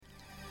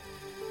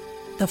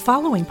The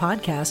following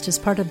podcast is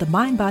part of the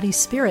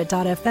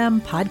MindBodySpirit.fm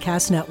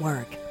podcast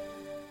network.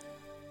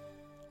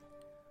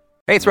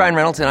 Hey, it's Ryan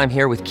Reynolds, and I'm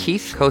here with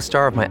Keith,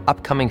 co-star of my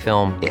upcoming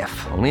film, If,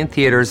 only in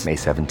theaters May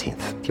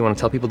 17th. Do you want to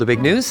tell people the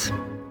big news?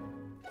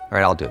 All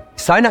right, I'll do it.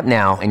 Sign up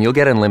now and you'll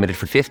get unlimited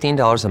for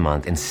 $15 a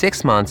month and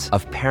 6 months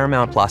of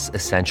Paramount Plus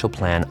Essential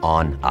Plan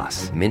on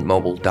us.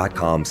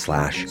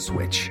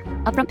 MintMobile.com/switch.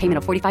 Upfront payment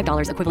of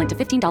 $45 equivalent to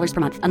 $15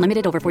 per month.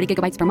 Unlimited over 40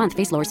 gigabytes per month.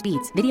 Face lower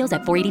speeds. Videos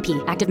at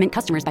 480p. Active Mint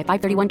customers by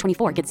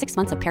 531.24 get 6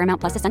 months of Paramount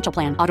Plus Essential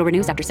Plan. Auto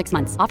renews after 6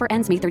 months. Offer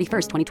ends May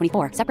 31st,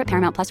 2024. Separate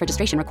Paramount Plus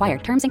registration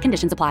required. Terms and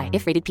conditions apply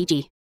if rated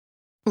PG.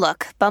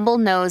 Look, Bumble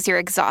knows you're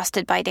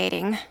exhausted by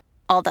dating.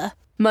 All the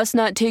must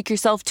not take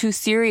yourself too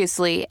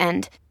seriously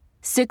and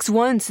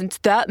 6'1" since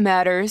that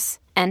matters.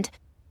 And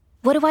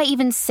what do I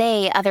even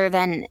say other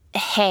than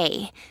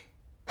hey?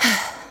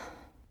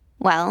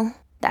 Well,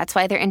 that's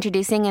why they're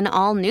introducing an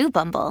all-new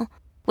Bumble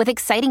with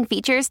exciting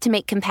features to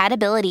make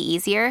compatibility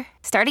easier,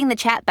 starting the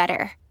chat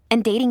better,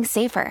 and dating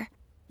safer.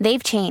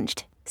 They've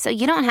changed, so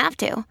you don't have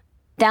to.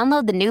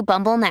 Download the new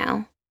Bumble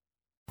now.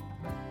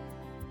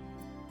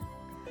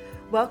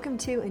 Welcome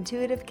to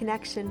Intuitive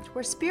Connections,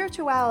 where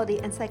spirituality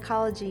and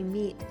psychology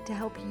meet to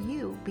help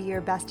you be your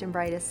best and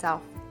brightest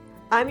self.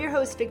 I'm your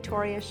host,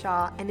 Victoria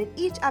Shaw, and in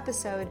each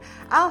episode,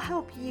 I'll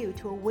help you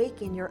to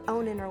awaken your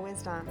own inner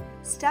wisdom,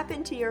 step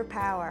into your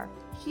power,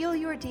 heal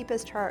your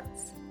deepest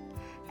hurts,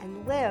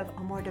 and live a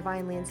more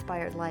divinely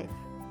inspired life.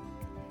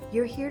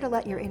 You're here to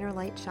let your inner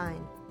light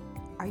shine.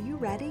 Are you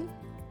ready?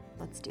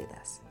 Let's do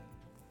this.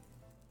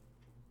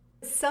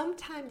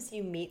 Sometimes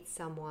you meet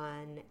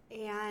someone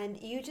and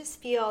you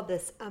just feel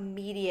this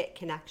immediate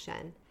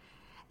connection.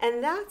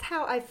 And that's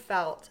how I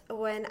felt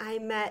when I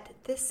met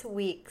this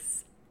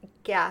week's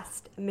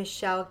guest,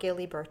 Michelle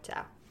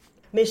Giliberto.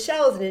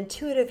 Michelle is an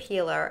intuitive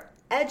healer,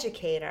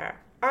 educator,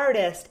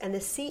 artist, and the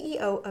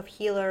CEO of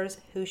Healers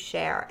Who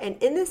Share. And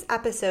in this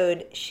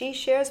episode, she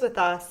shares with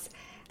us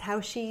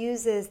how she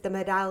uses the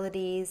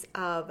modalities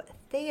of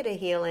theta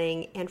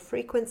healing and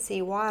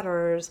frequency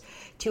waters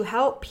to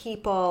help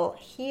people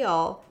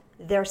heal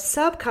their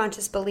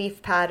subconscious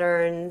belief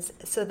patterns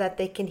so that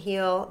they can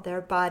heal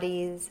their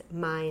bodies,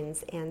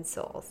 minds, and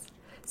souls.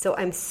 So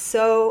I'm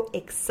so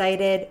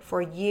excited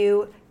for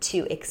you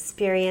to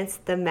experience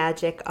the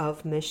magic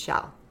of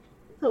Michelle.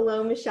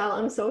 Hello, Michelle.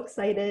 I'm so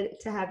excited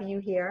to have you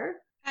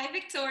here. Hi,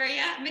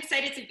 Victoria. I'm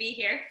excited to be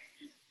here.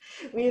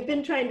 We have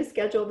been trying to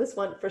schedule this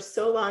one for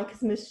so long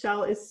because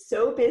Michelle is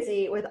so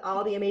busy with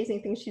all the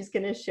amazing things she's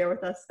going to share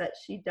with us that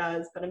she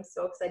does. But I'm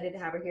so excited to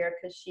have her here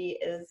because she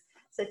is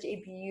such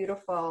a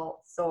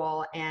beautiful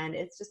soul, and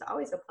it's just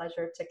always a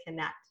pleasure to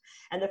connect.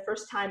 And the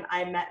first time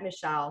I met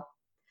Michelle,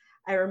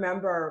 I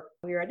remember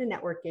we were at a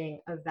networking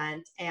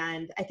event,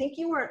 and I think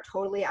you weren't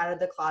totally out of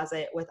the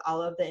closet with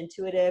all of the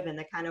intuitive and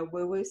the kind of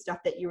woo-woo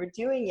stuff that you were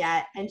doing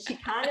yet. And she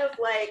kind of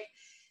like,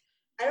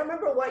 I don't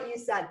remember what you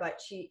said,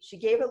 but she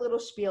gave a little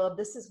spiel of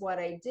this is what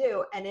I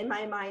do. And in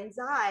my mind's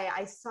eye,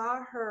 I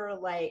saw her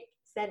like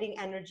sending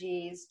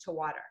energies to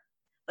water.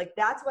 Like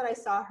that's what I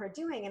saw her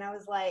doing. And I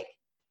was like,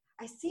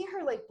 I see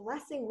her like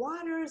blessing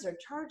waters or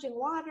charging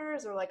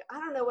waters or like, I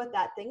don't know what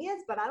that thing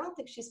is, but I don't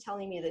think she's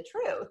telling me the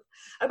truth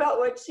about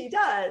what she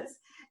does.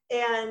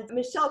 And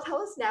Michelle,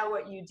 tell us now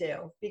what you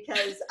do,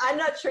 because I'm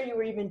not sure you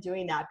were even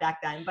doing that back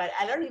then, but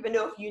I don't even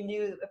know if you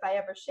knew if I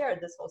ever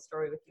shared this whole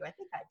story with you. I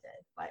think I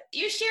did, but.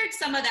 You shared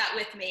some of that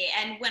with me.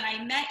 And when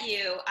I met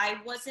you, I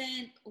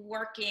wasn't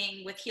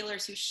working with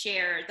Healers Who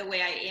Share the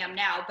way I am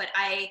now, but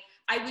I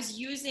was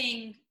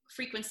using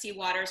frequency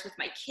waters with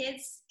my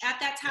kids at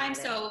that time.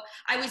 So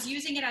I was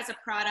using it as a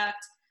product.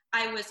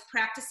 I was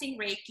practicing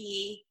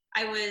Reiki.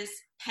 I was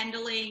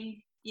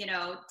pendling,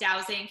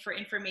 dowsing for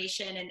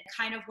information and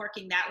kind of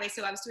working that way.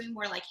 So I was doing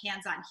more like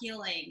hands-on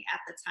healing at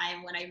the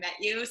time when I met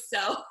you.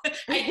 So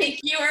I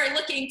think you were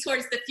looking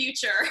towards the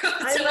future to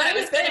what I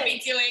was going to be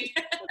doing.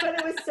 But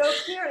it was so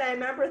clear. And I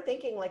remember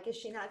thinking like, is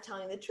she not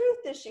telling the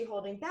truth? Is she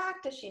holding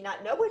back? Does she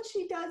not know what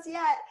she does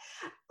yet?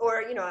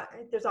 Or,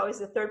 there's always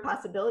the third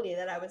possibility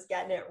that I was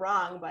getting it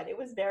wrong, but it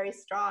was very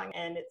strong.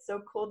 And it's so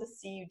cool to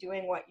see you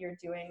doing what you're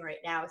doing right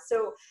now.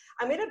 So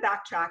I'm going to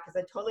backtrack because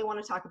I totally want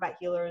to talk about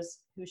Healers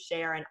Who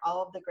Share and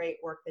all of the great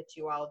work that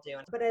you all do.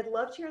 But I'd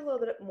love to hear a little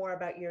bit more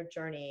about your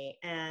journey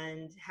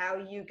and how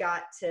you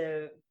got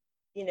to,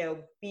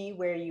 be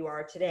where you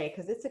are today,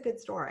 because it's a good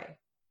story.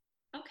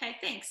 Okay,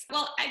 thanks.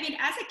 Well, I mean,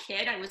 as a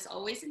kid, I was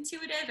always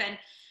intuitive, and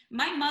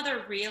my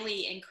mother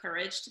really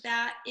encouraged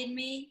that in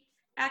me,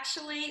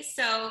 actually.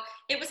 So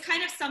it was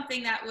kind of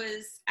something that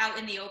was out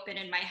in the open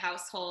in my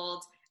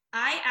household.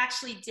 I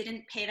actually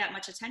didn't pay that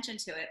much attention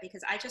to it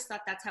because I just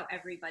thought that's how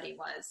everybody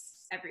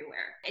was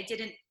everywhere. I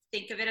didn't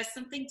think of it as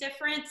something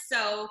different.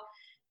 So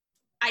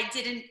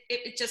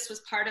it just was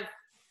part of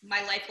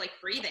my life, like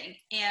breathing.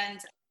 And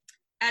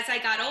as I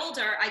got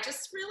older, I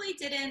just really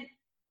didn't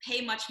pay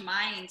much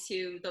mind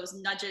to those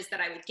nudges that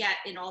I would get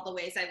in all the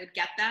ways I would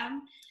get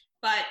them.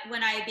 But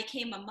when I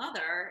became a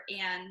mother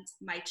and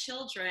my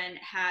children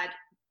had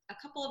a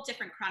couple of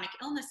different chronic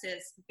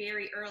illnesses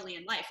very early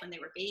in life when they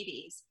were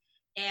babies,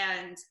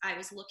 and I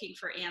was looking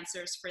for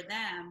answers for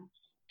them.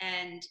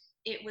 And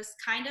it was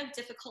kind of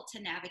difficult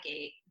to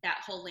navigate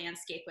that whole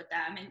landscape with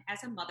them. And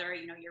as a mother,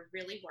 you know, you're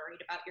really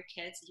worried about your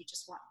kids and you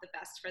just want the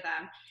best for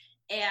them.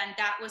 And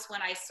that was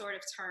when I sort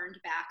of turned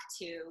back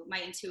to my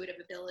intuitive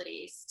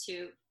abilities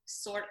to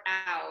sort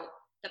out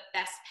the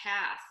best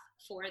path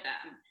for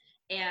them.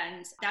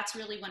 And that's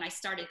really when I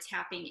started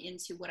tapping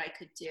into what I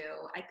could do.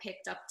 I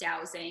picked up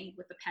dowsing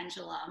with the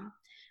pendulum.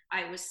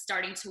 I was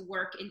starting to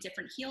work in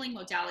different healing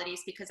modalities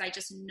because I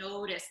just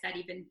noticed that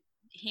even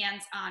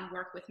hands-on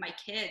work with my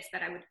kids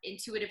that I would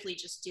intuitively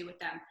just do with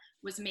them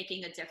was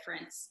making a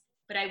difference.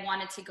 But I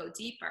wanted to go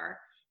deeper.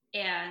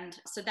 And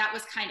so that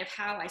was kind of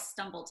how I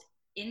stumbled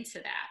into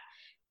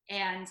that.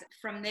 And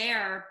from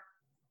there,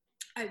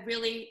 I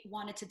really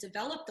wanted to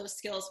develop those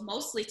skills,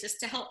 mostly just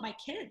to help my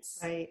kids.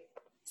 Right.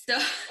 So,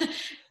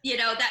 you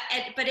know,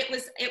 but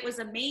it was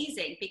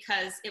amazing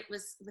because it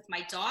was with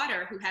my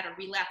daughter who had a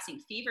relapsing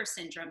fever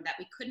syndrome that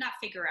we could not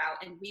figure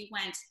out. And we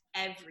went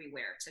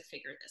everywhere to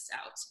figure this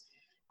out.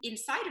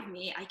 Inside of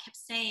me, I kept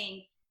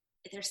saying,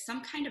 there's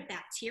some kind of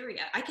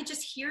bacteria. I could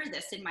just hear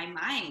this in my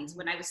mind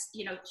when I was,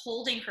 you know,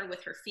 holding her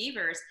with her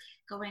fevers,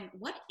 going,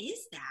 what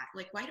is that?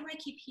 Like, why do I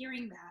keep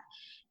hearing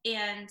that?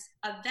 And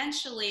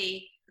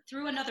eventually,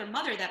 through another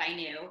mother that I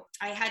knew,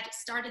 I had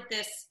started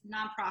this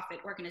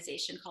nonprofit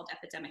organization called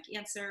Epidemic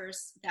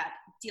Answers that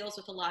deals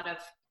with a lot of,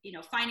 you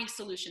know, finding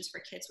solutions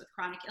for kids with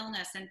chronic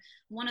illness. And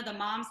one of the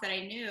moms that I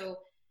knew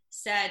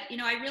said, you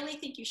know, I really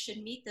think you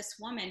should meet this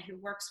woman who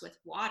works with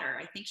water.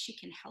 I think she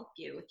can help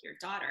you with your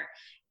daughter.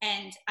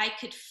 And I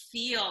could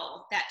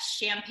feel that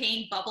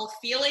champagne bubble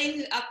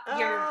feeling up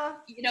your,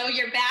 you know,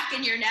 your back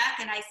and your neck.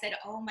 And I said,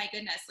 oh my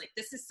goodness, like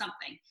this is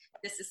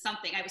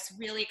something. I was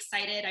really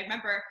excited. I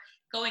remember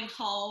going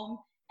home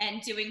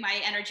and doing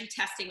my energy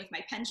testing with my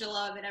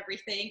pendulum and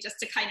everything just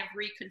to kind of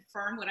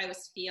reconfirm what I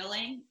was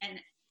feeling. And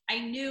I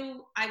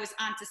knew I was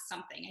onto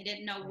something. I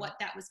didn't know what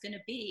that was going to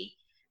be.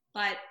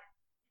 But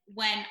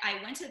when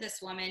I went to this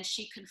woman,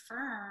 she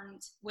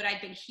confirmed what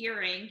I'd been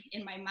hearing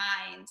in my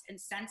mind and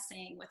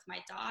sensing with my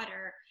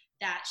daughter,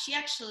 that she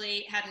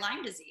actually had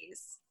Lyme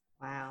disease.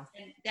 Wow.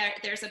 And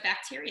there's a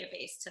bacteria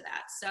base to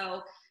that.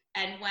 So,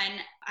 and when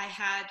I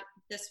had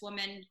this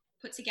woman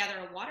put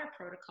together a water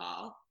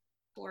protocol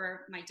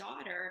for my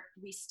daughter,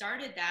 we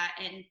started that.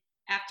 And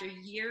after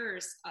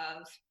years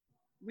of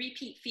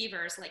repeat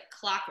fevers like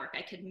clockwork,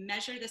 I could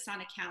measure this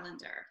on a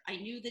calendar. I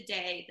knew the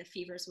day the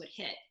fevers would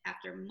hit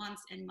after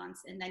months and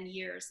months and then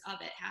years of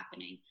it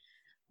happening.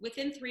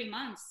 Within 3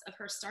 months of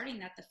her starting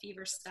that, the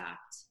fever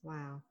stopped.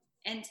 Wow.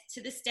 And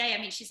to this day, I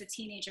mean, she's a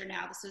teenager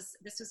now.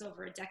 This was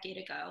over a decade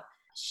ago.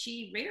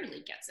 She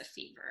rarely gets a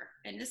fever.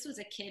 And this was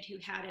a kid who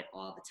had it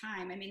all the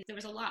time. I mean, there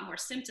was a lot more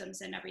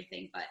symptoms and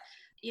everything, but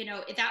you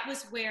know, that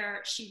was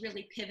where she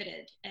really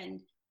pivoted.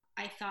 And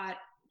I thought,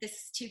 this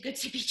is too good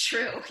to be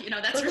true. You know,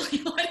 that's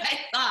really what I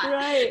thought.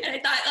 Right. And I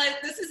thought,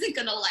 like, this isn't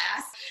going to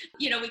last.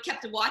 You know, we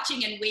kept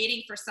watching and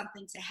waiting for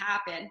something to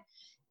happen.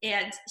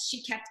 And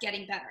she kept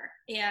getting better.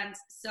 And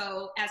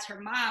so as her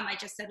mom, I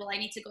just said, well, I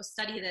need to go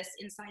study this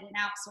inside and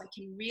out so I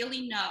can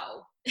really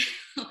know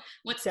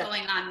what's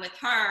going on with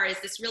her.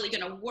 Is this really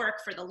going to work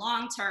for the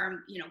long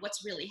term? You know,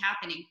 what's really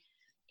happening?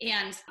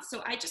 And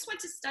so I just went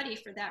to study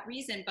for that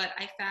reason. But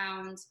I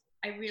found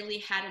I really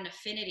had an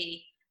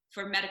affinity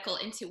for medical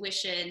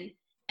intuition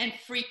and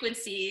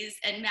frequencies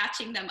and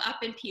matching them up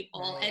in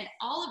people. Right. And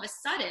all of a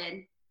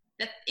sudden,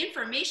 the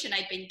information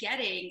I'd been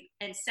getting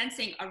and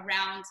sensing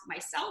around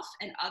myself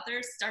and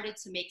others started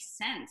to make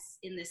sense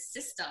in this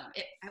system.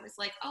 I was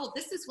like, oh,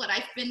 this is what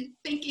I've been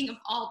thinking of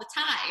all the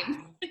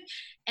time.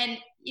 And,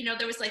 you know,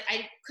 there was like,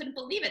 I couldn't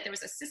believe it. There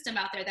was a system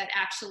out there that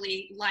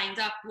actually lined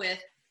up with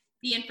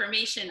the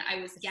information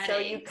I was getting. So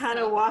you kind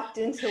of walked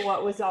into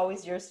what was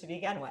always yours to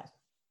begin with.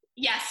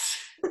 Yes.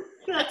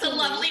 That's a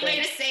lovely way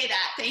to say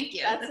that. Thank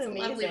you. That's a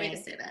lovely way to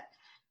say that.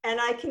 And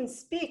I can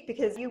speak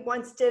because you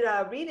once did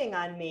a reading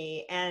on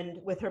me and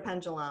with her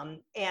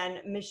pendulum, and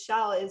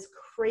Michelle is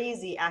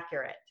crazy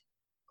accurate.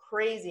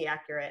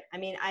 I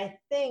mean, I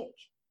think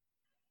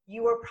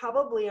you were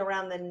probably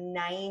around the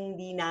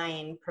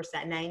 99%,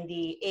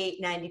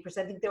 98, 90%.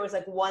 I think there was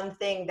like one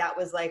thing that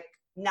was like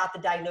not the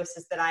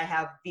diagnosis that I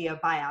have via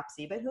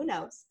biopsy, but who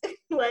knows?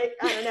 Like,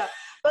 I don't know.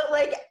 But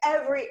like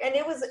and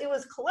it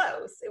was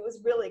close. It was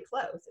really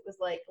close. It was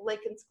like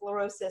lichen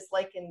sclerosis,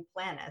 lichen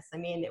planus. I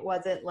mean, it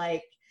wasn't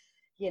like,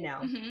 you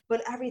know,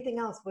 but everything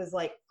else was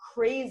like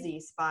crazy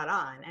spot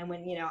on. And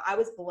when, you know, I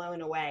was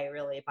blown away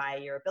really by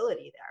your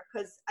ability there.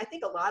 Because I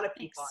think a lot of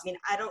people, I mean,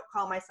 I don't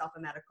call myself a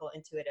medical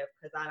intuitive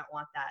because I don't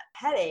want that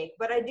headache,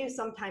 but I do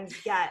sometimes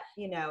get,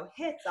 you know,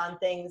 hits on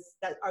things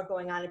that are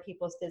going on in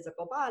people's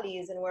physical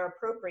bodies. And where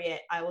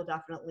appropriate, I will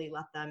definitely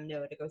let them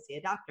know to go see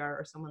a doctor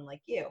or someone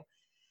like you.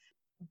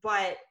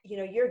 But, you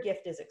know, your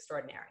gift is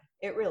extraordinary.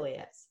 It really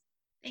is.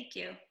 Thank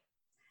you.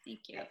 Thank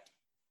you.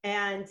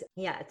 And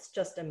yeah, it's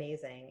just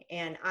amazing.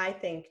 And I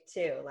think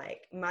too,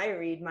 like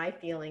my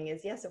feeling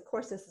is, yes, of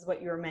course, this is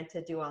what you were meant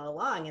to do all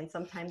along. And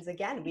sometimes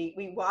again,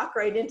 we walk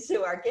right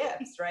into our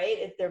gifts,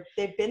 right?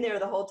 They've been there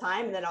the whole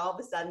time. And then all of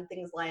a sudden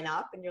things line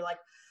up and you're like,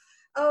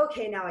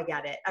 okay, now I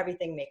get it.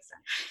 Everything makes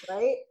sense,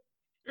 right?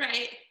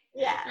 Right.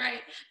 Yeah.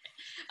 Right.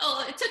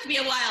 Oh, it took me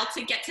a while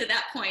to get to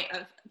that point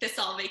of this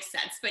all makes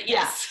sense, but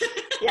yes.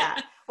 Yeah.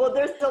 Well,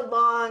 there's the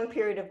long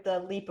period of the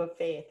leap of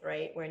faith,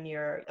 right? When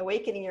you're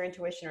awakening your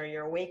intuition or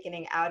you're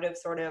awakening out of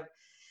sort of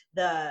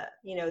the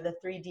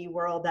 3D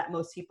world that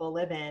most people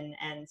live in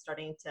and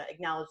starting to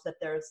acknowledge that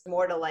there's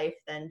more to life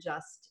than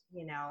just,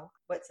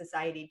 what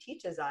society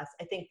teaches us.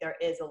 I think there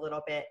is a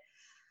little bit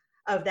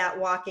of that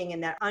walking in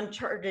that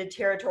uncharted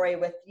territory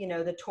with,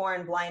 the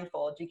torn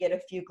blindfold. You get a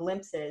few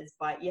glimpses,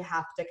 but you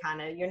have to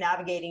you're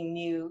navigating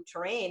new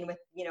terrain with,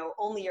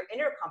 only your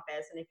inner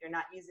compass. And if you're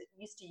not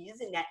used to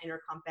using that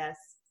inner compass,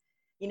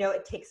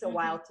 it takes a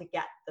while to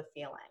get the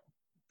feeling.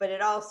 But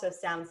it also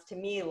sounds to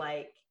me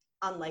like,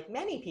 unlike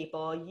many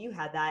people, you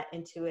had that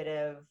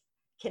intuitive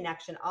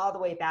connection all the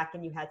way back,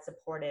 and you had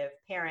supportive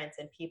parents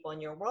and people in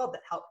your world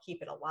that help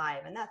keep it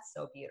alive. And that's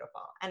so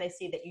beautiful. And I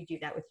see that you do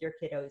that with your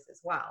kiddos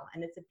as well.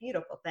 And it's a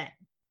beautiful thing.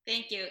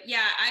 Thank you.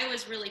 Yeah, I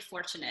was really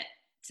fortunate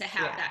to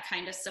have that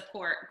kind of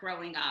support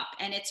growing up.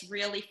 And it's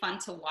really fun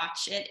to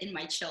watch it in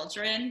my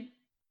children,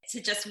 to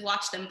just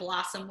watch them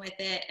blossom with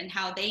it and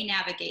how they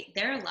navigate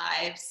their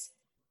lives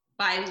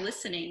by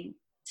listening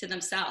to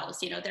themselves.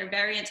 They're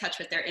very in touch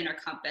with their inner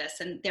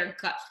compass and their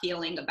gut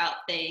feeling about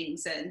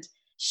things, and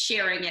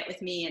sharing it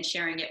with me and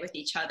sharing it with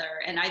each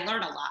other. And I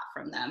learn a lot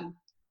from them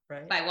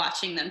by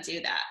watching them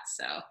do that.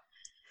 So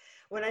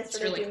when I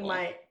started doing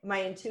my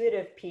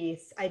intuitive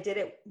piece, I did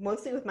it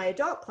mostly with my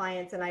adult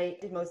clients, and I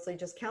did mostly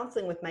just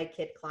counseling with my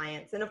kid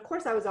clients. And of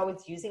course, I was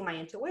always using my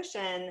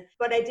intuition,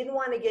 but I didn't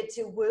want to get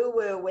too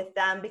woo-woo with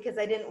them because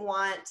I didn't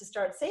want to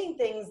start saying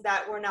things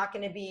that were not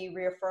going to be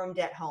reaffirmed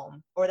at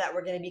home, or that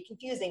were going to be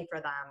confusing for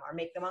them or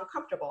make them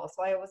uncomfortable.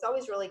 So I was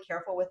always really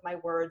careful with my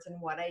words and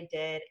what I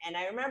did. And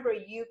I remember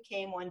you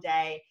came one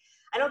day,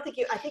 I think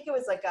it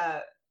was like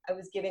I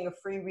was giving a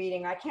free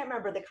reading. I can't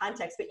remember the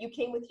context, but you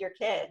came with your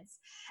kids.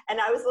 And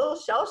I was a little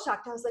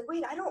shell-shocked. I was like,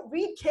 wait, I don't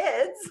read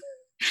kids.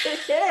 They're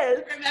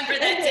kids. Remember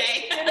that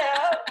day.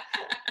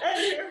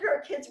 And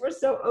her kids were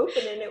so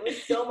open, and it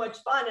was so much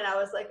fun. And I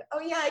was like, oh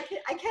yeah,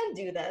 I can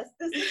do this.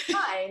 This is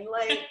fine.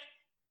 Like,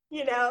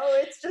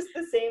 it's just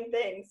the same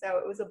thing. So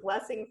it was a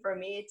blessing for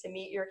me to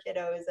meet your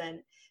kiddos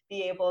and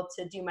be able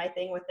to do my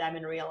thing with them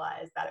and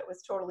realize that it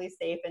was totally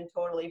safe and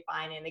totally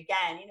fine. And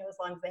again, as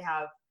long as they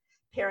have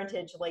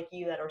parentage like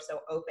you that are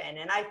so open.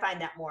 And I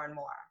find that more and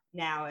more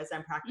now as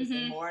I'm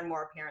practicing. More and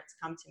more parents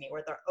come to me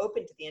where they're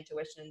open to the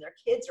intuition, and their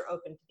kids are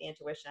open to the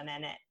intuition,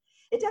 and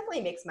it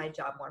definitely makes my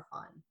job more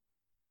fun.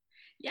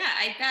 Yeah,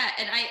 I bet.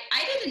 And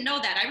I didn't know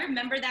that. I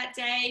remember that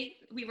day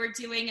we were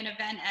doing an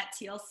event at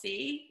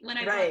TLC when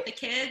I brought the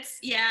kids.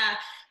 Yeah.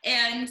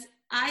 And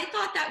I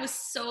thought that was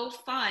so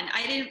fun.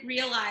 I didn't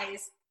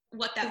realize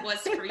what that was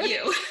for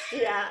you.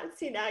 Yeah.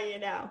 See, now you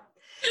know.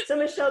 So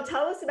Michelle,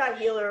 tell us about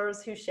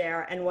Healers Who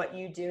Share and what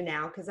you do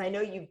now, because I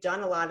know you've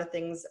done a lot of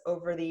things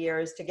over the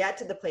years to get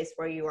to the place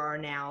where you are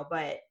now,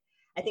 but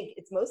I think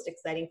it's most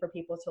exciting for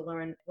people to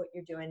learn what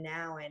you're doing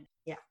now. And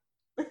yeah.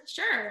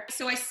 Sure.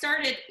 So I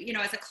started,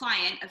 as a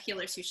client of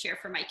Healers Who Share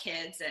for my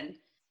kids, and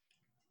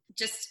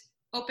just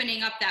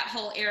opening up that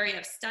whole area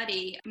of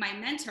study. My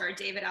mentor,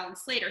 David Allen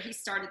Slater, he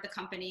started the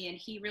company, and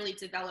he really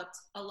developed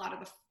a lot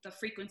of the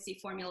frequency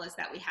formulas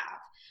that we have.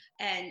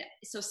 And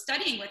so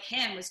studying with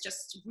him was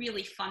just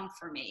really fun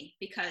for me,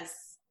 because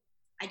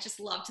I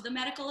just loved the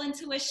medical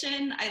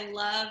intuition. I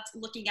loved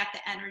looking at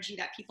the energy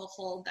that people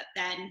hold that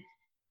then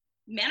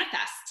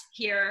manifest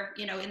here,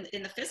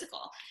 in the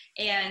physical.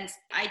 And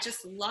I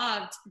just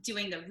loved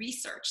doing the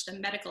research, the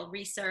medical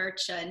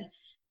research, and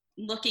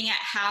looking at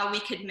how we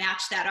could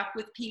match that up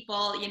with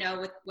people,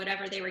 with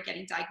whatever they were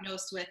getting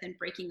diagnosed with, and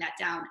breaking that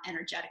down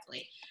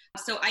energetically.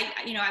 So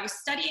I was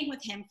studying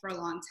with him for a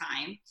long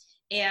time.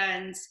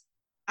 And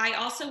I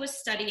also was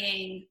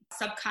studying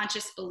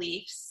subconscious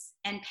beliefs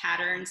and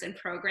patterns and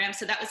programs.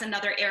 So that was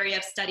another area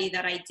of study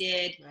that I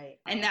did,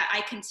 and that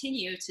I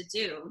continue to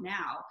do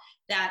now,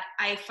 that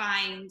I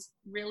find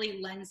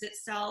really lends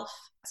itself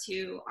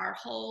to our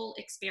whole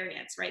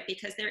experience, right?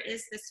 Because there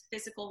is this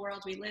physical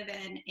world we live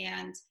in,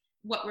 and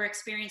what we're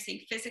experiencing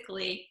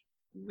physically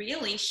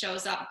really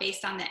shows up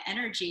based on the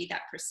energy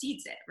that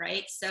precedes it,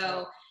 right?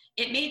 So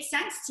it made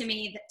sense to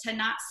me to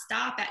not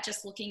stop at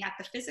just looking at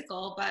the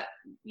physical, but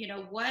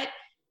what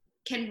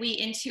can we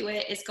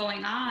intuit is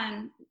going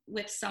on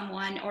with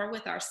someone or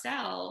with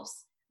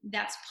ourselves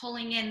that's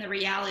pulling in the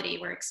reality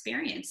we're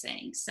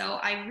experiencing. So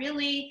I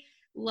really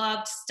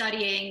loved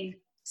studying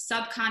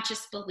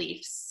subconscious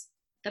beliefs,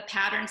 the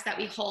patterns that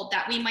we hold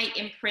that we might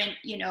imprint,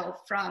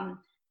 from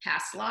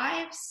past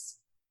lives,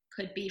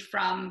 could be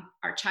from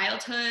our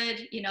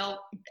childhood, in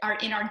our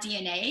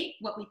DNA,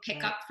 what we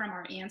pick up from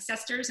our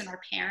ancestors and our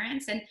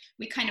parents, and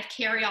we kind of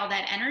carry all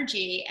that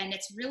energy. And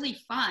it's really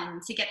fun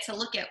to get to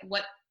look at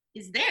what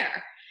is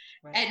there.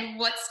 and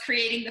what's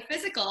creating the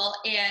physical,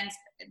 and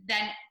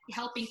then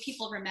helping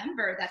people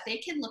remember that they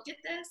can look at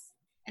this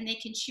and they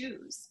can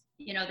choose.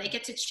 They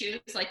get to choose,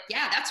 like,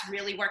 yeah, that's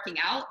really working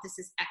out. This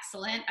is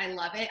excellent. I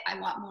love it. I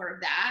want more of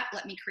that.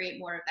 Let me create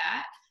more of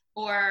that.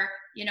 Or,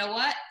 you know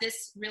what,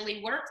 this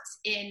really worked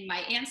in my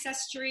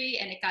ancestry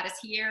and it got us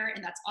here,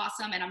 and that's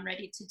awesome. And I'm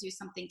ready to do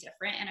something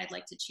different, and I'd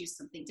like to choose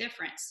something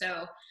different.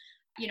 So,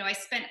 I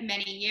spent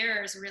many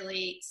years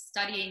really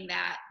studying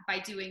that by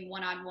doing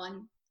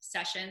one-on-one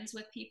sessions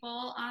with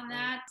people on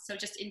that. So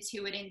just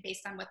intuiting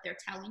based on what they're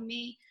telling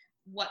me,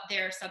 what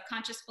their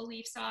subconscious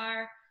beliefs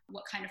are,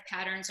 what kind of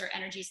patterns or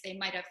energies they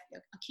might have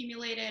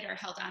accumulated or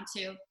held on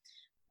to.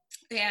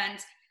 And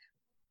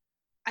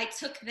I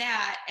took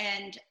that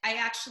and I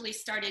actually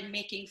started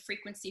making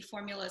frequency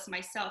formulas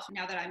myself.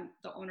 Now that I'm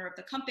the owner of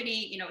the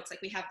company, it's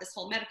like we have this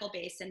whole medical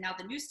base, and now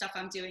the new stuff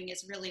I'm doing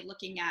is really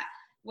looking at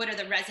what are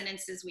the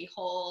resonances we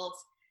hold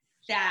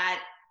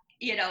that,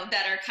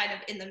 that are kind of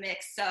in the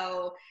mix.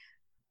 So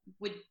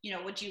would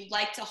you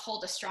like to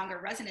hold a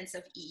stronger resonance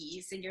of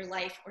ease in your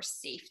life, or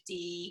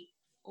safety,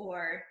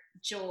 or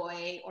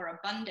joy, or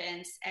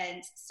abundance?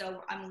 And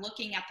so I'm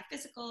looking at the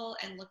physical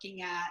and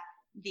looking at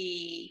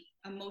the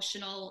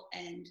emotional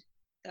and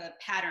the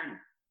pattern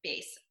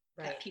base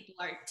that people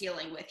are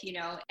dealing with,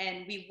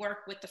 and we work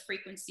with the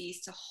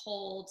frequencies to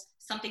hold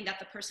something that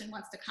the person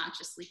wants to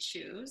consciously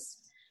choose.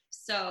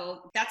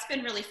 So that's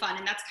been really fun.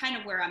 And that's kind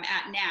of where I'm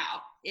at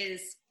now,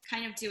 is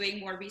kind of doing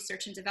more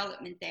research and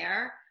development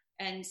there,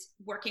 and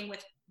working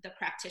with the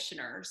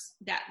practitioners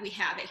that we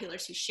have at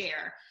Healers Who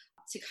Share,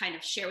 to kind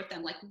of share with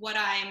them like what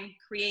I'm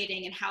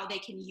creating and how they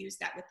can use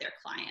that with their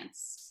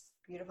clients.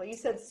 Beautiful. You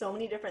said so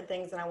many different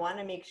things, and I want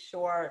to make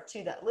sure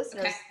too that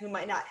listeners who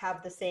might not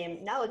have the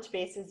same knowledge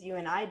base as you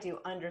and I do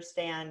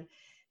understand.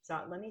 So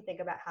let me think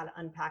about how to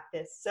unpack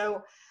this.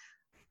 So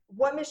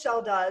what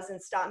Michelle does,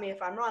 and stop me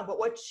if I'm wrong, but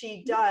what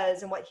she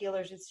does and what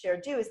Healers Who Share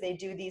do is they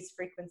do these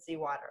frequency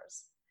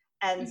waters.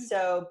 And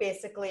so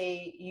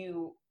basically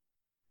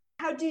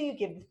how do you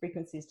give the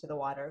frequencies to the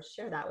waters?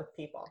 Share that with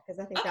people, because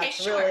I think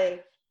that's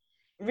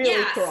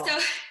really cool.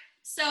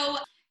 So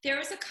there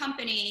was a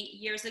company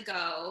years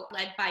ago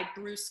led by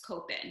Bruce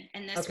Copen,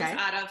 and this was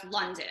out of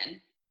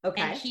London.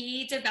 Okay. And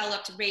he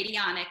developed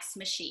radionics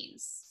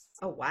machines.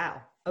 Oh,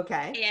 wow.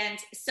 Okay. And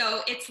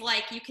so it's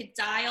like you could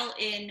dial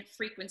in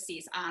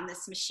frequencies on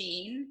this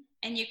machine,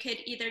 and you could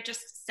either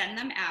just send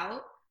them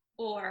out,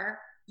 or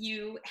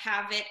you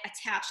have it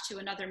attached to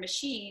another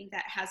machine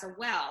that has a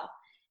well.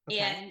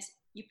 And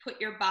you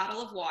put your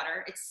bottle of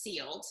water, it's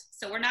sealed.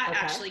 So we're not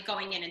actually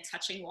going in and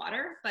touching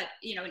water, but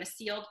in a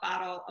sealed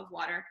bottle of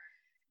water,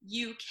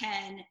 you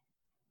can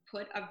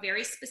put a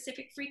very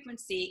specific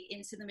frequency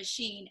into the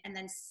machine and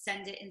then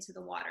send it into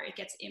the water. It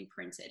gets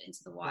imprinted into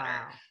the water.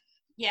 Wow.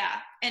 Yeah.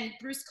 And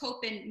Bruce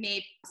Copen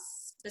made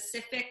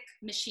specific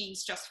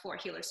machines just for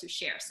Healers Who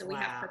Share. So we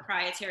have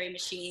proprietary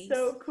machines.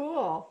 So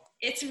cool.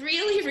 It's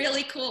really,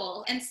 really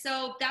cool. And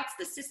so that's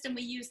the system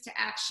we use to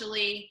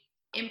actually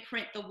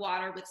imprint the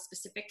water with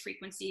specific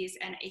frequencies.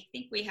 And I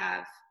think we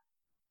have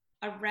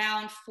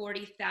around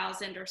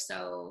 40,000 or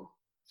so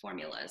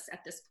formulas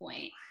at this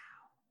point.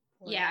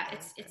 Wow. Yeah,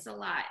 it's a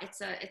lot.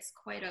 It's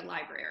quite a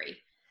library.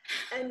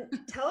 And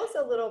tell us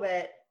a little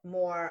bit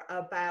more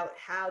about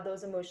how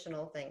those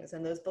emotional things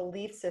and those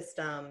belief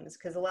systems,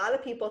 because a lot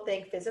of people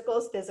think physical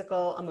is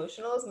physical,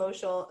 emotional is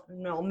emotional,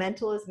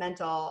 mental is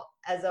mental.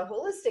 As a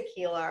holistic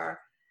healer,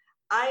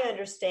 I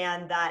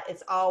understand that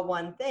it's all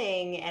one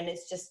thing, and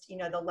it's just,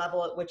 the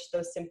level at which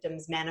those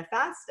symptoms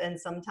manifest. And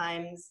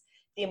sometimes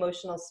the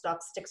emotional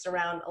stuff sticks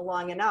around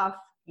long enough,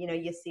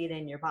 you see it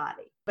in your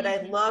body. But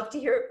I'd love to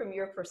hear it from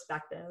your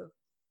perspective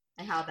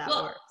and how that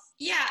works.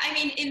 Yeah, I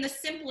mean, in the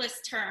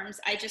simplest terms,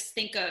 I just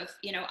think of,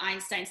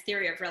 Einstein's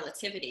theory of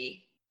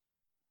relativity,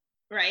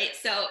 right?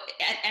 So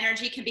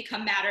energy can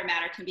become matter,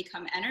 matter can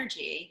become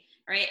energy,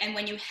 right? And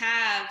when you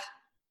have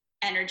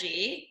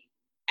energy,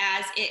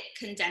 as it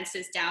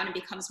condenses down and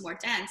becomes more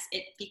dense,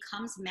 it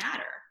becomes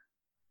matter.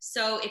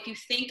 So if you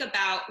think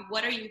about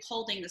what are you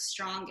holding the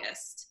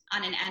strongest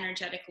on an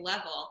energetic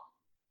level,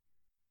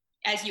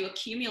 as you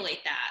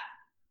accumulate that,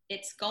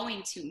 it's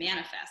going to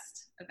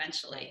manifest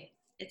eventually.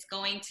 It's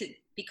going to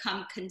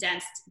become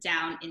condensed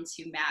down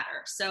into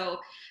matter. So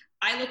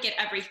I look at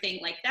everything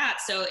like that.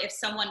 So if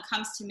someone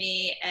comes to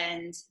me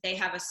and they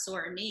have a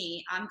sore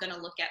knee, I'm going to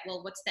look at,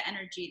 well, what's the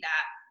energy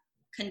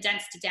that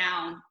condensed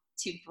down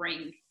to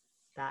bring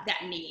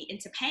that knee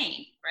into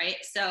pain, right?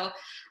 So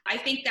I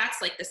think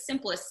that's like the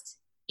simplest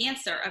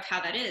answer of how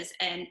that is.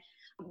 And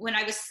when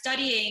I was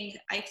studying,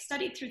 I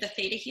studied through the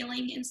Theta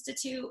Healing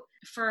Institute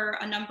for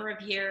a number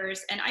of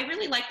years. And I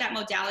really like that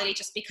modality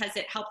just because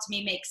it helped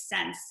me make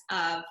sense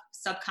of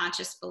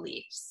subconscious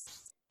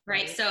beliefs,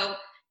 right? So,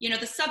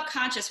 the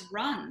subconscious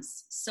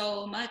runs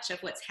so much of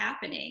what's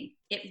happening.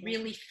 It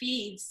really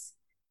feeds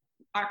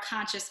our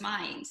conscious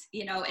mind,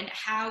 and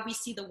how we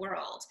see the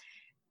world.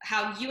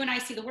 How you and I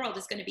see the world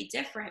is going to be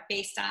different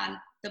based on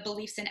the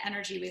beliefs and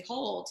energy we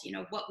hold,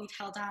 what we've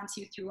held on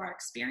to through our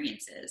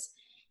experiences.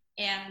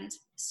 And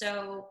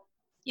so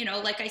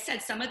like I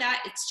said, some of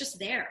that, it's just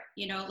there,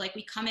 like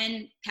we come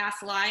in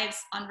past lives,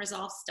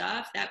 unresolved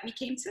stuff that we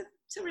came to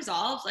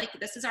resolve. Like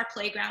this is our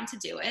playground to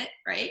do it.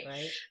 Right.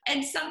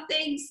 And some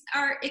things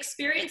are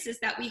experiences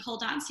that we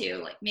hold on to,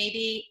 like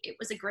maybe it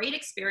was a great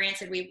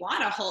experience and we want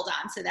to hold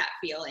on to that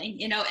feeling,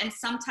 and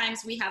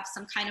sometimes we have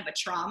some kind of a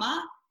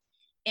trauma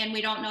and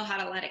we don't know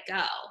how to let it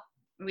go.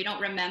 We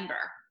don't remember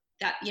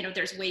that,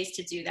 there's ways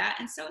to do that.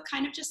 And so it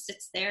kind of just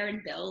sits there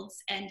and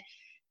builds. And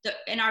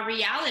in our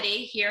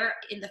reality here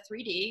in the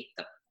 3D,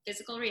 the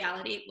physical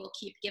reality will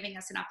keep giving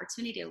us an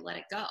opportunity to let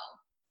it go,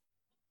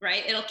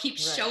 right? It'll keep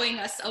showing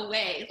us a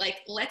way, like,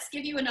 let's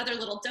give you another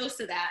little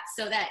dose of that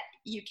so that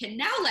you can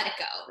now let it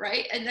go,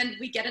 right? And then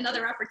we get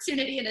another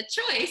opportunity and a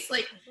choice,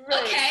 like,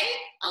 okay,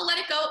 I'll let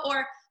it go.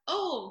 Or,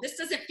 oh, this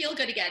doesn't feel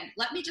good again.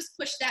 Let me just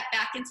push that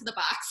back into the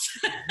box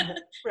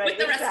with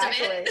the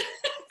rest of it.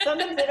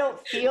 Sometimes they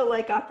don't feel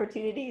like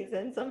opportunities.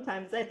 And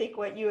sometimes I think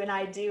what you and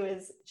I do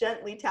is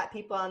gently tap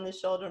people on the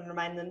shoulder and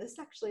remind them this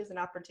actually is an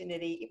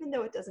opportunity, even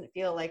though it doesn't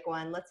feel like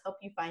one. Let's help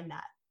you find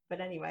that.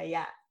 But anyway,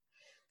 yeah.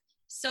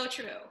 So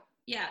true.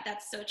 Yeah,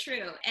 that's so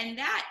true. And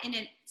that in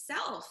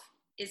itself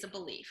is a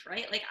belief,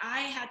 right? Like I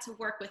had to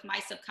work with my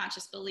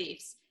subconscious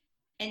beliefs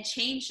and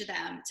change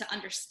them to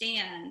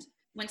understand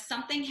when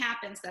something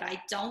happens that I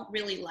don't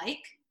really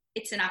like,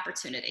 it's an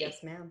opportunity. Yes,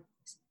 ma'am.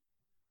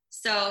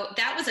 So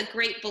that was a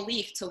great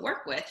belief to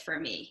work with for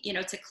me,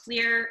 to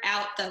clear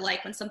out the,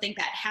 like, when something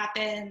bad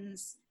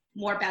happens,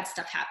 more bad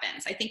stuff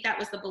happens. I think that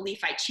was the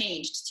belief I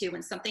changed to,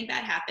 when something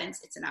bad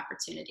happens, it's an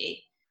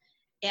opportunity.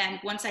 And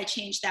once I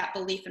changed that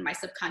belief in my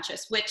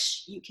subconscious,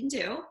 which you can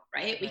do,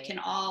 right? We can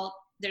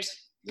there's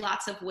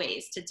lots of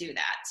ways to do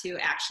that, to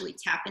actually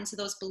tap into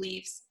those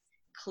beliefs,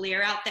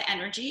 clear out the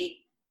energy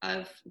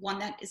of one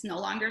that is no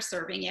longer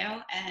serving you,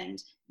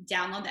 and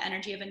download the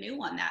energy of a new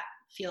one that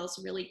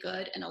feels really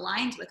good and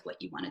aligned with what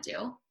you want to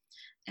do.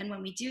 And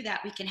when we do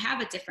that, we can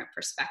have a different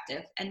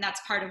perspective. And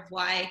that's part of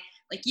why,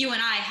 like, you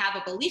and I have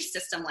a belief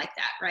system like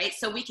that, right?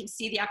 So we can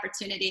see the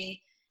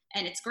opportunity,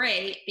 and it's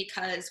great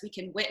because we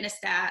can witness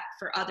that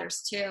for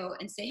others too,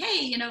 and say,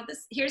 hey,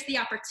 here's the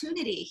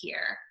opportunity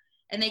here.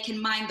 And they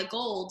can mine the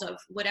gold of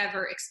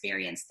whatever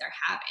experience they're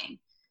having.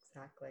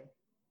 Exactly.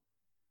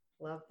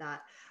 Love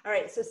that. All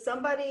right. So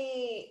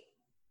somebody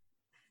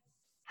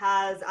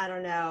has, I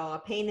don't know, a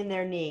pain in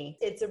their knee.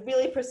 It's a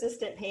really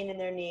persistent pain in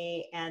their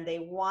knee, and they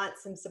want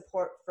some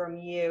support from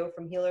you,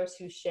 from Healers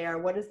Who Share.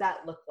 What does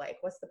that look like?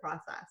 What's the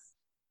process?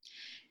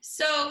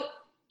 So,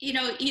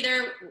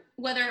 either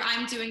whether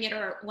I'm doing it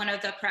or one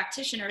of the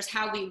practitioners,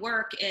 how we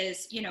work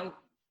is,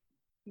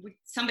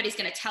 somebody's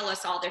going to tell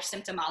us all their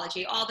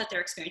symptomology, all that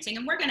they're experiencing.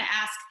 And we're going to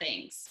ask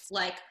things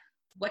like,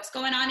 what's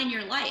going on in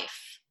your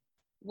life?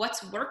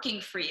 What's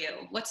working for you?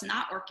 What's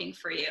not working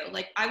for you?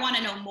 Like, I want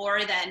to know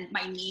more than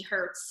my knee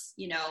hurts,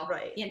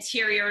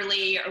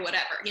 anteriorly or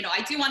whatever.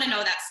 I do want to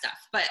know that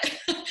stuff, but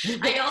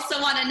I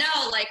also want to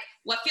know, like,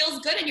 what feels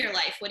good in your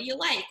life? What do you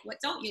like? What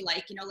don't you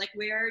like? Like,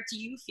 where do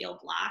you feel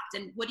blocked?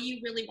 And what do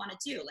you really want to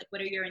do? Like,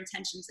 what are your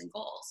intentions and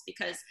goals?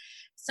 Because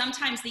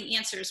sometimes the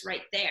answer is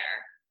right there,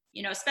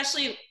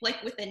 especially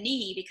like with the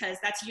knee, because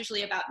that's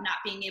usually about not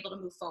being able to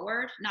move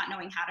forward, not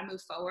knowing how to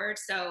move forward.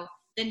 So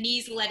the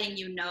knee's letting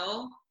you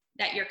know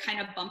that you're kind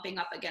of bumping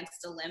up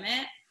against a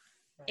limit.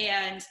 Right.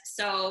 And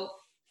so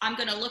I'm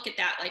going to look at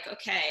that like,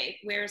 okay,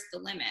 where's the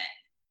limit?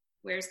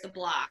 Where's the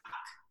block?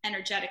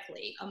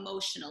 Energetically,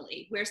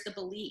 emotionally, where's the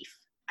belief?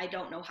 I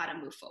don't know how to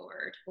move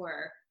forward.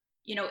 Or,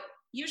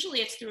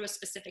 usually it's through a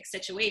specific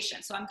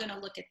situation. So I'm going to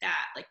look at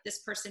that. Like, this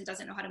person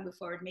doesn't know how to move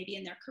forward, maybe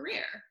in their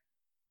career,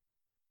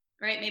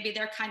 right? Maybe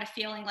they're kind of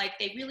feeling like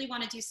they really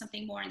want to do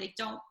something more and they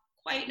don't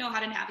quite know how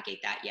to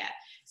navigate that yet.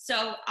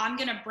 So I'm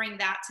going to bring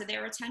that to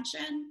their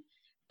attention.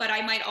 But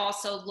I might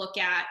also look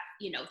at,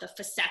 the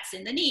facets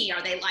in the knee.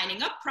 Are they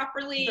lining up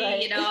properly?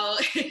 Right.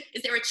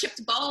 Is there a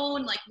chipped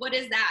bone? Like, what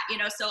is that?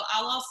 So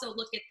I'll also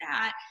look at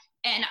that,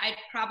 and I'd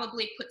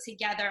probably put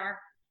together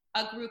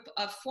a group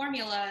of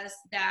formulas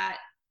that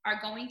are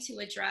going to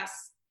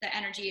address the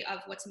energy of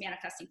what's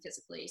manifesting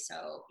physically.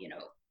 So,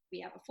 we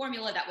have a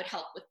formula that would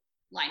help with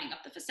lining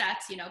up the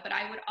facets, but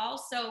I would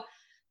also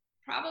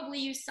probably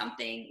use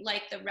something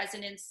like the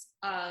resonance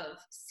of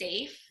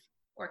safe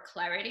or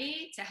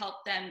clarity to help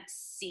them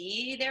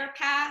see their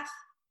path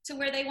to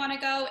where they want to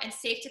go, and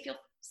safe to feel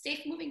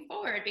safe moving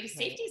forward, because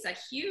safety is a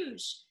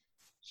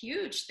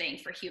huge thing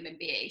for human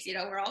beings.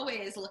 We're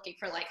always looking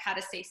for, like, how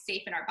to stay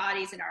safe in our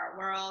bodies, in our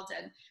world.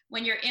 And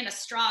when you're in a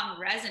strong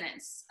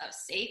resonance of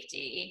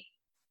safety,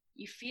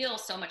 you feel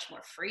so much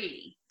more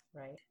free,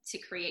 right, to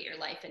create your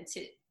life and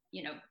to,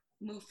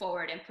 move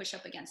forward and push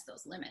up against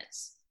those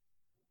limits.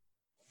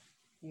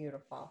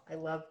 Beautiful. I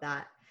love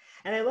that.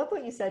 And I love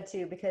what you said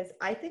too, because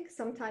I think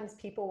sometimes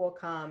people will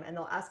come and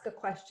they'll ask a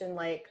question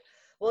like,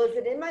 well, is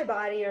it in my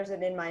body or is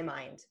it in my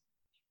mind?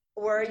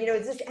 Or,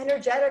 is this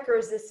energetic or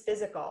is this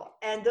physical?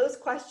 And those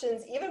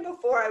questions, even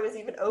before I was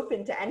even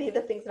open to any of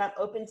the things that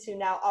I'm open to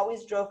now,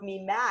 always drove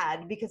me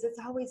mad, because it's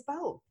always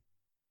both.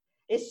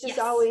 It's just Yes.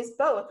 always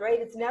both, right?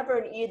 It's never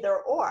an either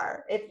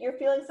or. If you're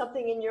feeling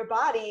something in your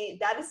body,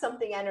 that is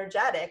something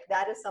energetic,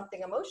 that is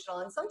something emotional.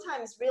 And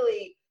sometimes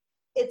really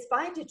it's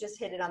fine to just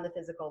hit it on the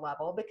physical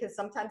level, because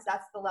sometimes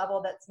that's the level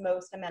that's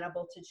most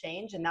amenable to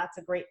change, and that's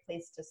a great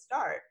place to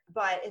start.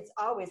 But it's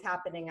always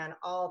happening on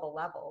all the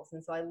levels.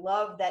 And so I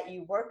love that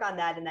you work on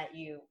that, and that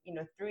you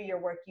know, through your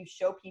work, you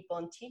show people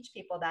and teach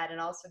people that,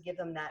 and also give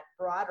them that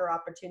broader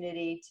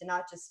opportunity to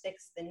not just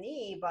fix the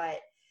knee, but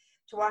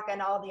to work on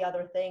all the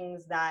other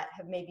things that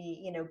have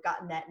maybe, you know,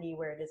 gotten that knee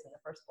where it is in the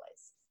first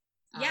place.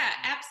 Yeah,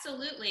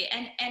 absolutely.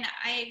 And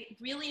I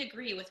really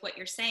agree with what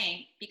you're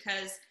saying,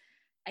 because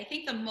I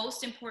think the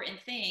most important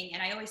thing,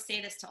 and I always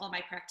say this to all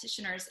my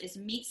practitioners, is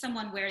meet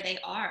someone where they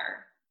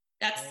are.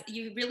 That's right.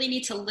 You really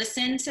need to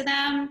listen to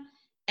them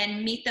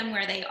and meet them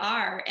where they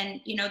are.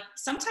 And, you know,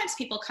 sometimes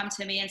people come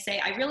to me and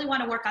say, I really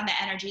want to work on the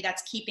energy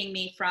that's keeping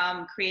me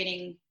from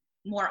creating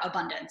more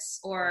abundance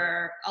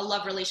or a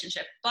love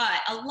relationship. But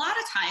a lot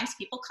of times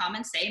people come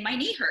and say, my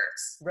knee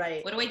hurts.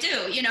 Right. What do I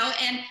do? You know,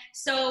 and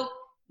so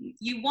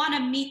you want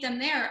to meet them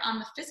there on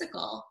the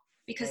physical,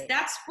 because right.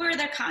 that's where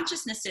their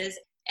consciousness is.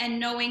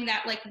 And knowing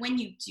that, like, when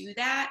you do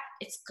that,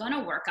 it's going to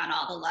work on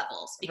all the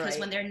levels, because right.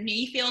 when their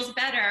knee feels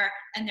better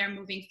and they're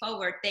moving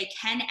forward, they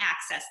can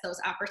access those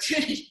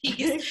opportunities,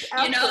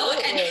 you know,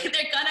 and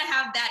they're going to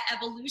have that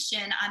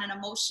evolution on an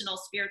emotional,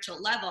 spiritual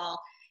level.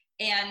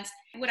 And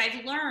what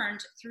I've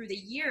learned through the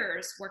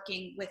years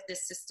working with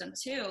this system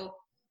too,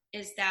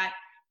 is that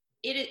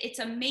it's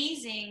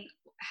amazing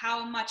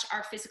how much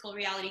our physical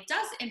reality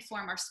does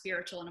inform our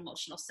spiritual and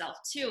emotional self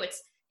too.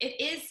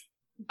 It is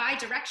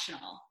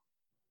bi-directional.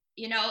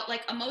 You know,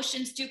 like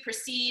emotions do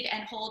proceed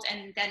and hold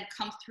and then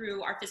come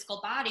through our physical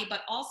body,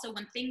 but also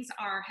when things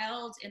are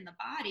held in the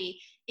body,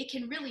 it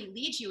can really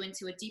lead you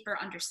into a deeper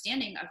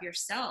understanding of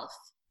yourself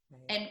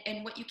right.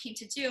 and what you came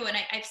to do. And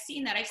I've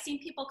seen that. I've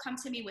seen people come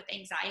to me with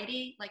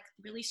anxiety, like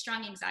really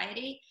strong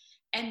anxiety.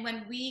 And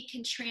when we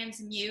can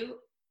transmute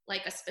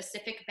like a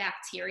specific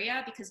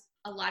bacteria, because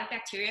a lot of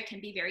bacteria can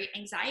be very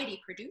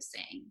anxiety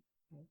producing,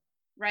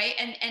 right?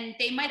 And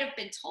they might have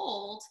been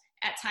told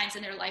at times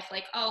in their life,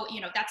 like, oh,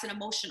 you know, that's an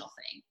emotional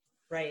thing.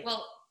 Right.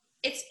 Well,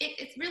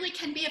 it really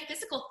can be a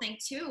physical thing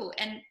too.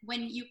 And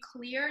when you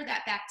clear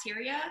that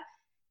bacteria,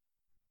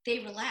 they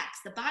relax,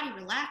 the body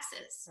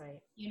relaxes, right.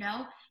 you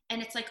know?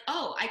 And it's like,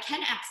 oh, I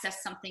can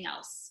access something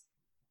else.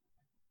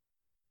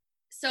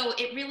 So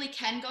it really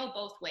can go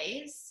both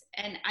ways.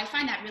 And I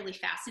find that really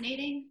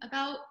fascinating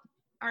about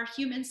our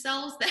human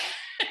cells, that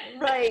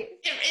right.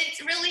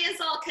 it really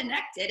is all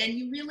connected, and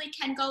you really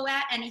can go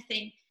at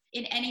anything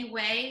in any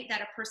way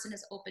that a person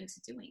is open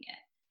to doing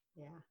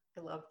it. Yeah,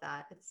 I love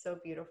that. It's so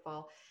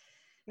beautiful.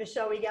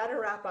 Michelle, we got to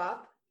wrap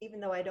up, even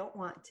though I don't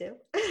want to.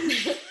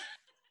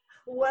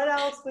 What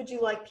else would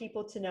you like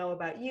people to know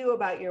about you,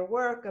 about your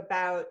work,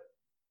 about,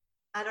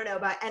 I don't know,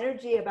 about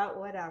energy, about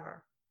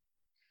whatever?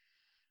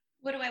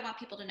 What do I want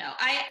people to know?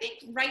 I think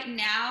right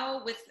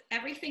now, with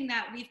everything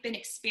that we've been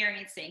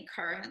experiencing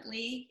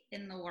currently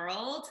in the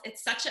world,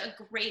 it's such a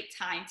great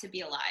time to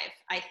be alive,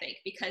 I think,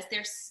 because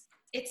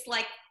it's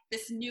like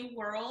this new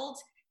world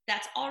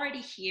that's already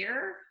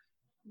here.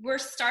 We're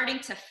starting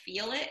to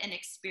feel it and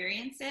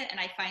experience it. And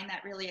I find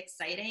that really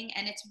exciting.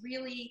 And it's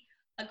really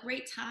a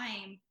great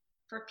time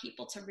for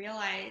people to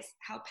realize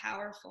how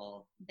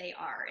powerful they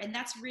are. And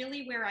that's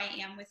really where I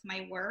am with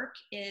my work,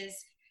 is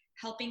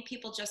helping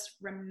people just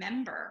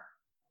remember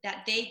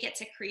that they get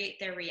to create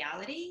their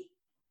reality.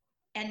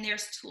 And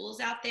there's tools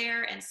out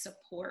there and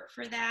support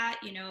for that,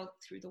 you know,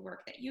 through the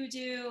work that you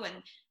do and,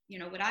 you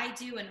know, what I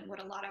do, and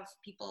what a lot of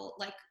people,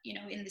 like, you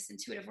know, in this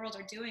intuitive world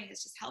are doing,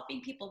 is just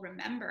helping people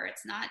remember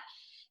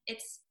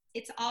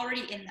it's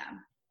already in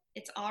them.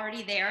 It's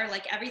already there.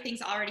 Like,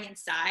 everything's already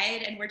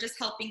inside, and we're just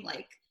helping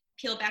like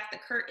peel back the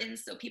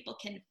curtains so people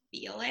can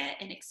feel it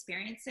and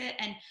experience it.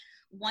 And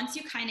once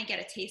you kind of get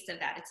a taste of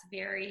that, it's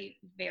very,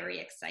 very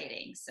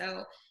exciting.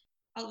 So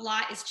a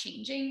lot is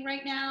changing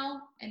right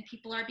now, and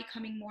people are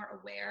becoming more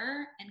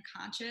aware and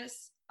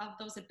conscious of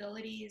those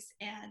abilities.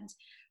 And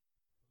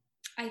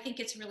I think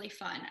it's really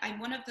fun.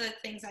 One of the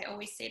things I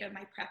always say to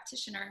my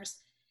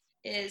practitioners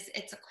is,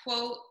 it's a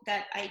quote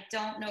that I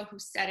don't know who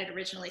said it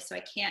originally, so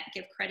I can't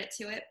give credit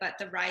to it, but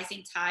the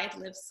rising tide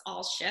lifts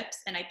all ships.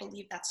 And I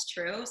believe that's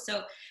true.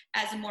 So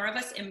as more of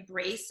us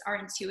embrace our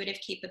intuitive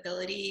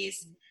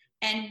capabilities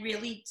and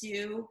really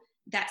do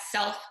that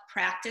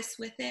self-practice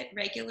with it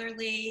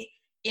regularly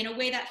in a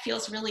way that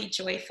feels really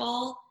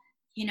joyful,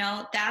 you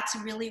know, that's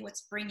really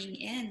what's bringing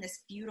in this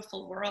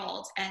beautiful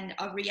world and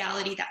a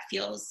reality that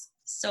feels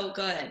so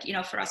good, you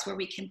know, for us, where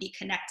we can be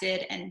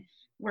connected and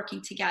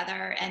working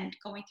together and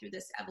going through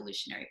this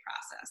evolutionary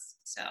process.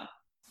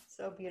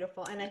 So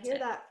beautiful. And I hear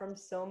that from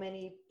so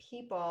many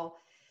people.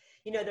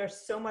 You know,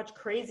 there's so much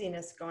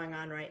craziness going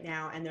on right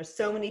now, and there's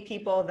so many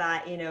people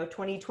that, you know,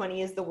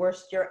 2020 is the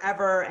worst year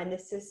ever, and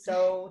this is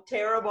so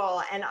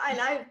terrible. And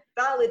I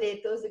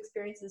validate those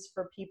experiences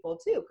for people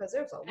too, because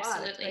there's a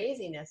lot of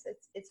craziness.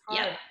 It's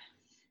hard. Yeah.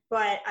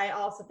 But I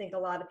also think a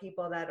lot of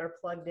people that are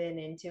plugged in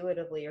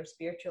intuitively or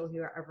spiritually,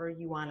 however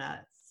you want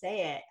to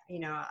say it, you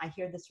know, I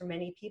hear this from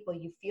many people,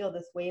 you feel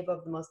this wave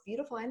of the most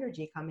beautiful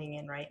energy coming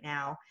in right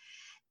now.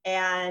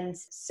 And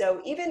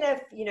so even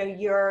if, you know,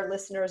 your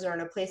listeners are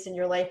in a place in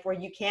your life where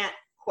you can't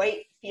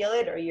quite feel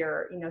it, or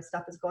your, you know,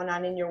 stuff is going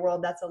on in your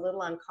world that's a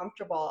little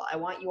uncomfortable, I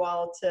want you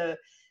all to,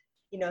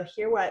 you know,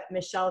 hear what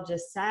Michelle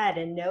just said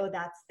and know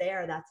that's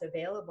there, that's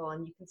available,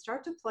 and you can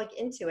start to plug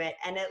into it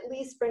and at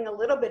least bring a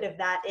little bit of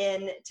that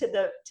in to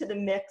the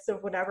mix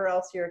of whatever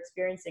else you're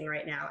experiencing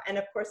right now. And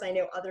of course, I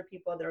know other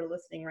people that are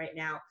listening right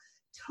now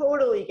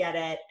totally get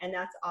it, and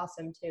that's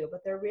awesome too.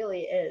 But there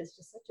really is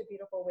just such a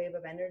beautiful wave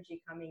of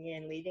energy coming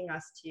in, leading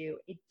us to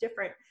a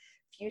different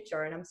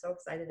future, and I'm so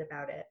excited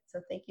about it. So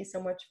thank you so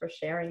much for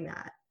sharing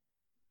that.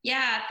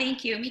 Yeah,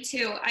 thank you. Me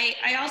too.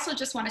 I also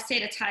just want to say,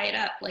 to tie it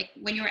up, like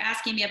when you were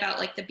asking me about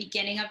like the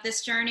beginning of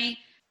this journey,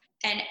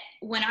 and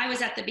when I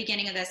was at the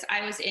beginning of this,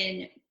 I was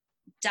in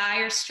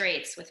dire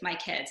straits with my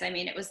kids. I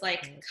mean, it was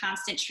like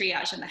constant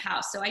triage in the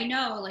house. So I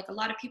know like a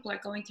lot of people are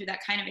going through that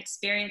kind of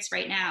experience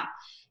right now.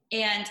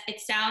 And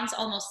it sounds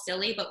almost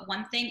silly, but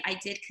one thing I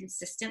did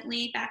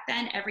consistently back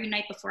then, every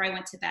night before I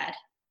went to bed,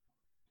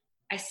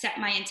 I set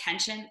my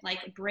intention,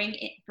 like bring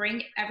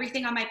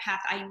everything on my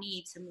path I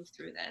need to move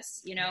through this,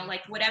 you know,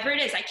 like whatever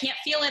it is, I can't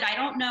feel it, I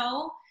don't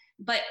know,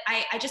 but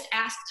I just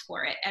asked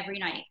for it every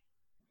night.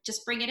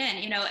 Just bring it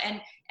in, you know,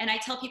 and I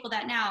tell people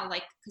that now,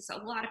 like, because a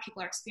lot of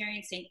people are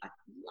experiencing a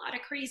lot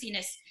of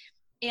craziness.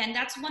 And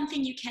that's one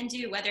thing you can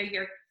do, whether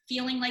you're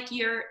feeling like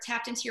you're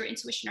tapped into your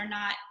intuition or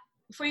not.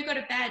 Before you go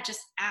to bed, just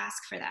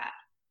ask for that.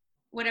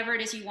 Whatever it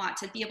is you want,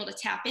 to be able to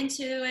tap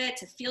into it,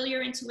 to feel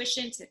your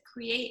intuition, to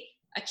create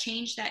a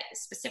change, that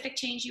specific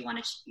change you want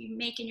to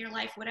make in your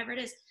life, whatever it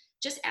is,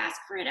 just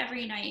ask for it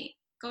every night.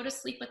 Go to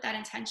sleep with that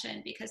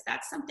intention, because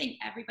that's something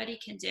everybody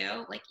can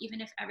do. Like,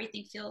 even if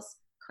everything feels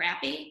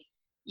crappy,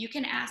 you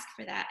can ask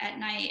for that at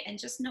night and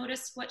just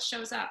notice what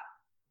shows up,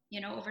 you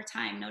know, over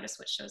time, notice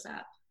what shows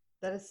up.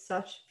 That is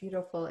such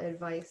beautiful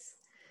advice.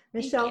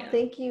 Michelle,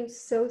 thank you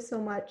so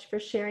much for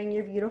sharing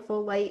your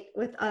beautiful light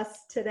with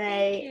us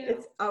today.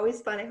 It's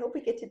always fun. I hope we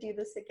get to do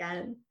this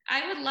again.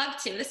 I would love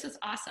to. This was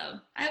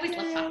awesome. I always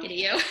love talking to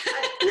you.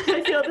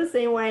 I feel the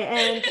same way.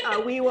 And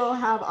we will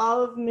have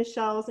all of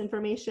Michelle's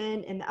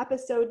information in the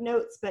episode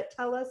notes, but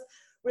tell us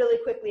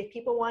really quickly, if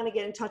people want to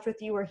get in touch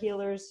with you or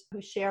Healers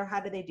Who Share, how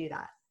do they do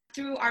that?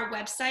 Through our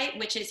website,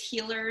 which is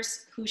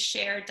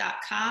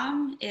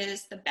healerswhoshare.com,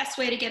 is the best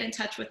way to get in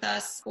touch with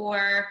us,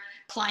 or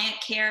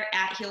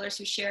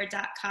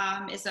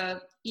clientcare@healerswhoshare.com is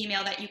a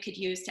email that you could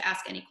use to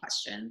ask any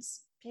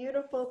questions.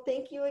 Beautiful.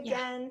 Thank you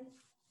again. Yeah.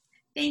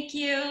 Thank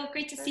you.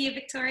 Great to see you,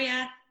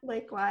 Victoria.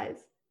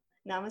 Likewise.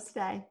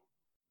 Namaste.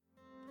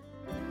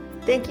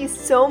 Thank you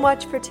so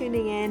much for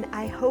tuning in.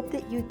 I hope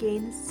that you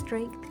gained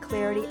strength,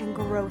 clarity, and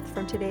growth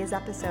from today's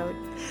episode.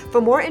 For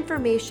more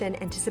information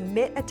and to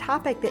submit a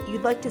topic that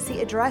you'd like to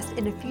see addressed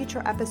in a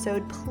future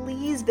episode,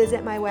 please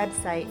visit my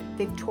website,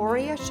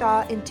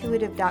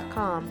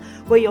 victoriashawintuitive.com,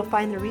 where you'll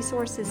find the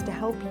resources to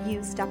help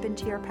you step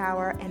into your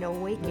power and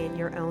awaken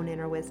your own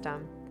inner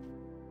wisdom.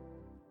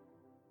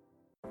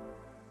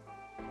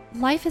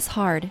 Life is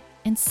hard,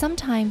 and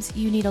sometimes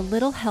you need a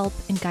little help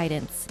and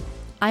guidance.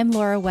 I'm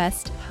Laura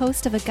West,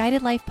 host of a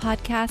Guided Life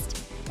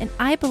podcast, and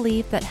I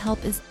believe that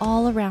help is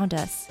all around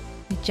us.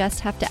 We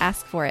just have to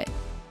ask for it.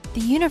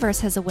 The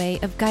universe has a way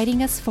of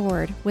guiding us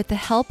forward with the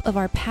help of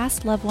our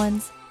past loved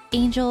ones,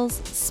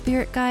 angels,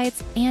 spirit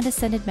guides, and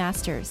ascended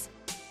masters.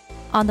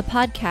 On the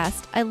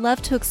podcast, I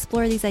love to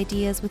explore these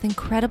ideas with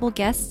incredible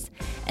guests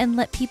and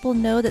let people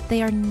know that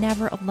they are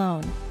never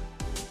alone.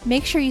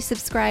 Make sure you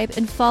subscribe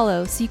and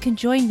follow so you can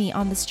join me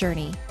on this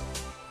journey.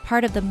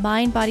 Part of the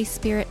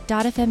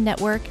MindBodySpirit.fm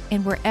network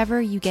and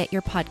wherever you get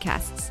your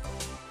podcasts.